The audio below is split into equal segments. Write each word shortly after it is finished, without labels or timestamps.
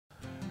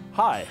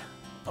Hi,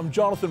 I'm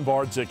Jonathan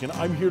Bardzik, and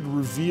I'm here to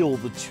reveal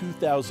the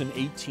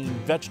 2018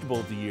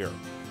 Vegetable of the Year.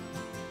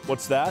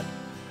 What's that?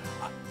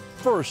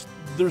 First,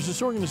 there's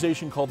this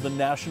organization called the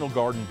National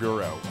Garden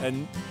Bureau,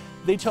 and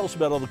they tell us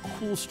about all the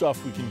cool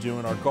stuff we can do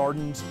in our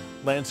gardens,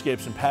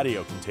 landscapes, and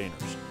patio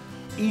containers.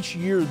 Each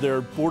year, their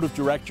board of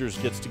directors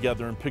gets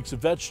together and picks a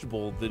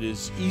vegetable that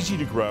is easy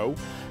to grow,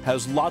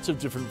 has lots of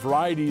different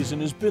varieties,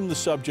 and has been the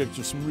subject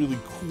of some really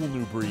cool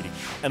new breeding.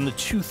 And the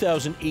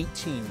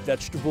 2018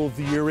 Vegetable of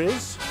the Year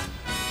is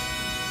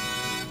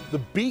the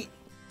beet.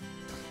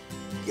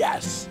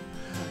 Yes.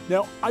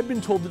 Now, I've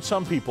been told that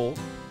some people,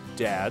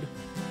 Dad,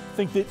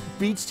 think that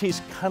beets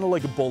taste kind of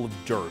like a bowl of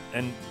dirt,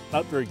 and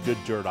not very good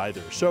dirt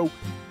either. So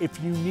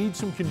if you need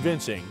some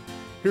convincing,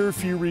 here are a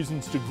few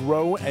reasons to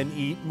grow and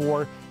eat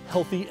more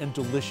healthy and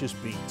delicious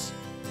beets.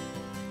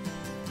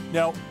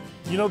 Now,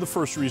 you know the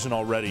first reason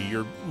already.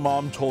 Your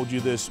mom told you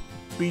this.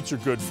 Beets are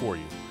good for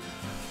you.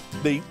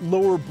 They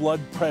lower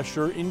blood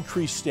pressure,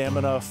 increase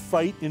stamina,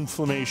 fight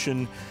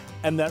inflammation,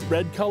 and that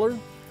red color,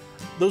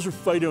 those are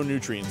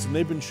phytonutrients, and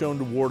they've been shown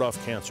to ward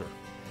off cancer.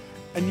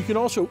 And you can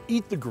also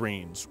eat the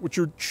greens, which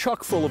are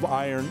chock full of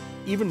iron,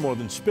 even more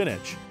than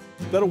spinach.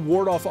 That'll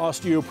ward off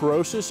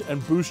osteoporosis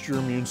and boost your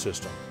immune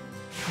system.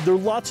 There are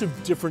lots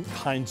of different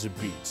kinds of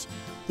beets.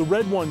 The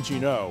red ones you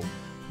know,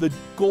 the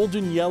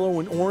golden yellow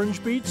and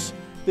orange beets,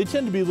 they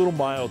tend to be a little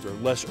milder,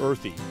 less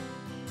earthy.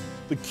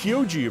 The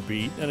Chioggia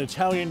beet, an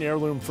Italian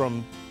heirloom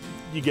from,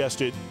 you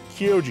guessed it,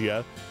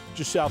 Chioggia,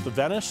 just south of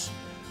Venice,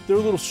 they're a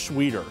little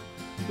sweeter.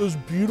 Those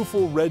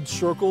beautiful red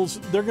circles,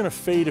 they're gonna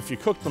fade if you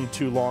cook them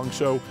too long,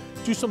 so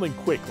do something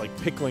quick like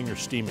pickling or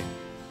steaming.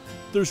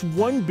 There's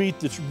one beet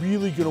that's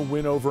really gonna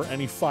win over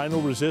any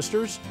final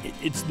resistors.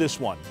 It's this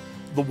one,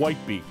 the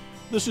white beet.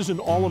 This is an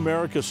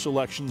All-America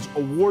Selections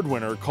award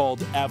winner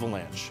called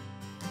Avalanche.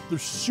 They're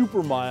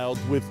super mild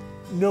with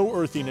no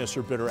earthiness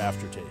or bitter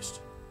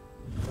aftertaste.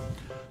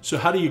 So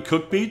how do you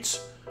cook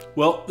beets?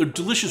 Well, they're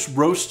delicious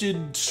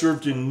roasted,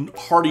 served in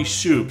hearty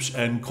soups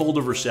and cold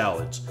over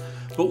salads.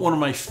 But one of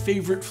my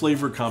favorite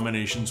flavor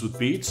combinations with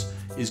beets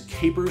is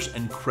capers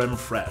and creme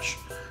fraiche.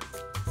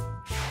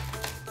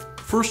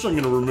 First I'm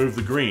going to remove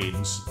the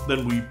greens,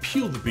 then we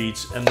peel the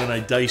beets, and then I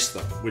dice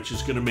them, which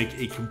is going to make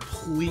a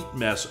complete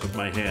mess of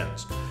my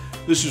hands.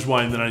 This is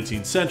why in the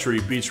 19th century,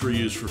 beets were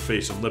used for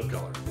face and lip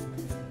color.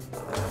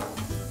 A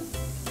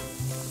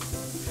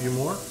few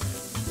more.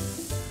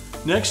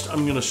 Next,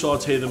 I'm going to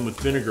saute them with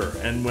vinegar,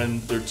 and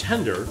when they're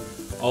tender,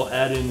 I'll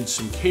add in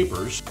some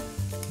capers.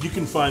 You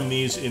can find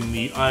these in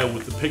the aisle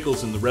with the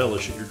pickles and the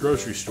relish at your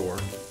grocery store,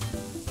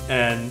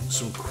 and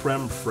some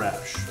creme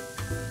fraiche.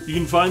 You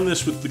can find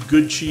this with the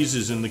good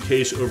cheeses in the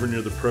case over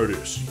near the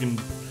produce. You can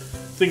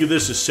think of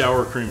this as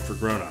sour cream for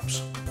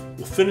grown-ups.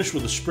 We'll finish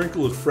with a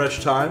sprinkle of fresh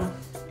thyme.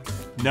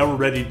 Now we're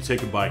ready to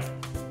take a bite.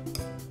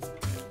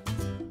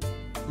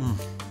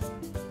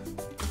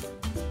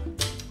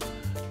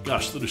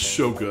 Gosh, that is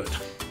so good.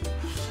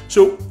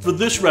 So for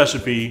this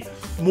recipe,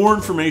 more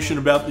information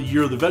about the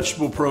Year of the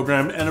Vegetable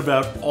program and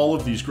about all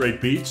of these great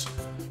beets,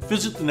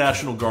 visit the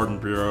National Garden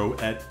Bureau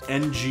at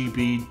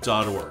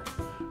ngb.org.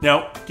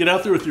 Now, get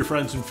out there with your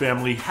friends and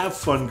family, have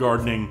fun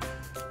gardening,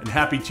 and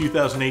happy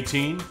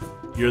 2018,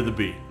 Year of the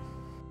Beet.